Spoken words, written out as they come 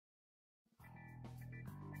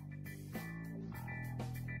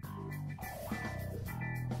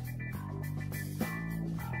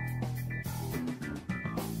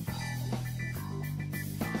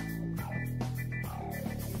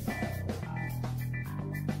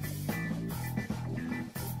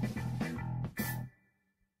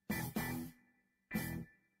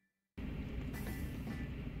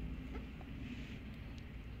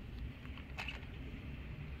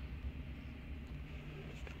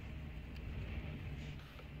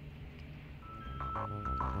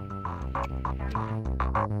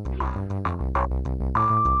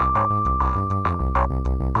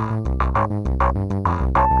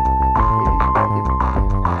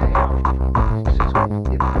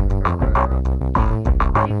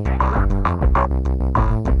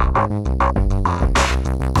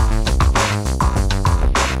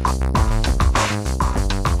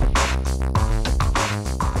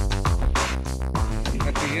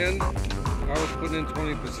end, I was putting in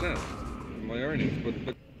 20% of my earnings. But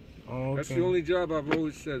okay. That's the only job I've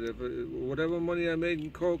always said. Whatever money I made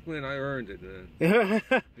in coke, man, I earned it, man.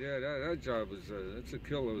 Yeah, that job was it's a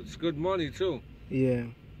killer. It's good money too. Yeah.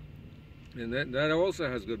 And that also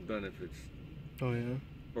has good benefits. Oh yeah.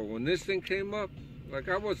 But when this thing came up, like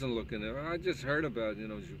I wasn't looking at it. I just heard about the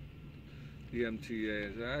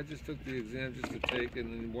MTA. I just took the exam just to take it,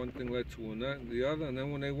 and then one thing led to the other. And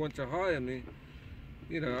then when they went to hire me,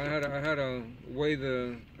 I had to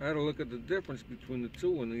look at the difference between the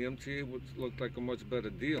two, and the MTA looked like a much better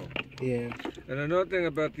deal. Yeah. And another thing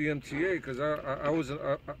about the MTA, because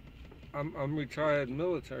I'm retired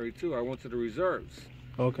military too. I went to the reserves.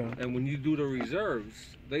 Okay. And when you do the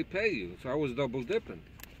reserves, they pay you. So I was double dipping.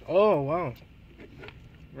 Oh wow.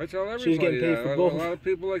 I tell everybody. So you're getting paid for both. A lot of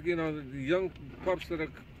people, like the young pups that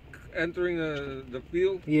are entering the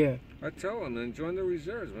field. Yeah. I tell them, man, join the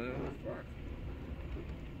reserves, man. Fuck.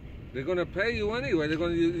 They're gonna pay you anyway.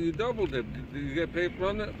 You double dip. You get paid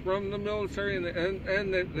from the military and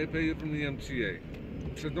they pay you from the MTA.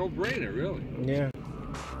 It's a no-brainer, really. Yeah.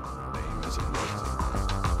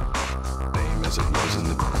 Name as it was in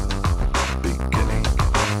the beginning.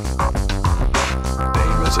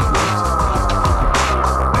 Name as it was.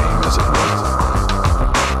 Name as it was.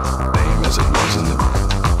 Name as it was in the.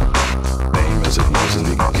 Name as it was in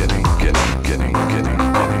the beginning.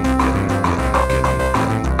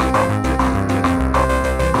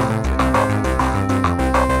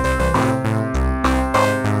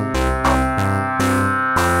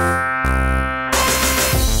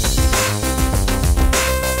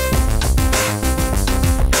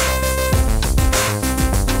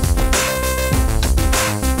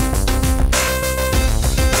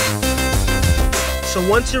 So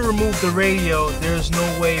once you remove the radio, there's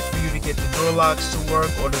no way for you to get the door locks to work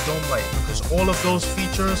or the dome light, because all of those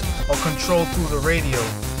features are controlled through the radio,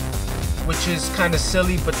 which is kind of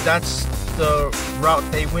silly, but that's the route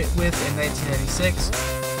they went with in 1996.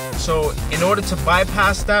 So in order to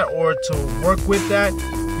bypass that or to work with that,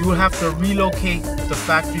 you would have to relocate the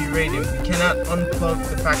factory radio. You cannot unplug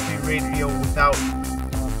the factory radio without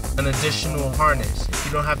an additional harness. If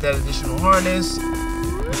you don't have that additional harness,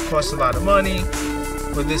 which costs a lot of money,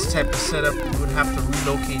 for this type of setup, you would have to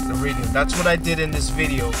relocate the radio. That's what I did in this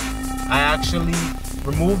video. I actually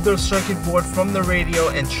removed the circuit board from the radio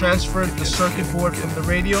and transferred the circuit board from the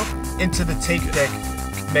radio into the tape deck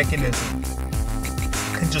mechanism.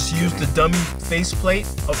 And just use the dummy faceplate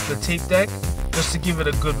of the tape deck just to give it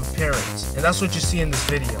a good appearance. And that's what you see in this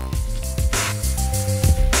video.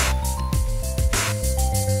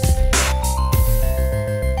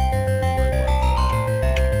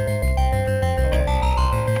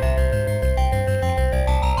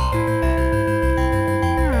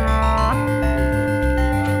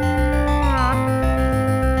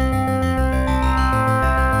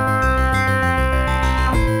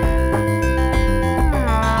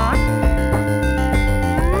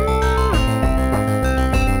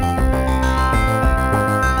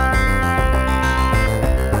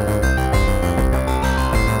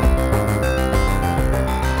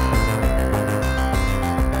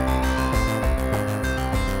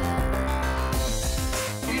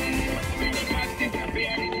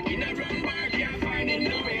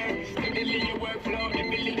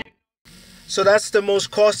 So that's the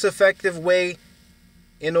most cost-effective way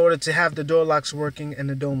in order to have the door locks working and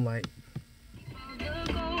the dome light.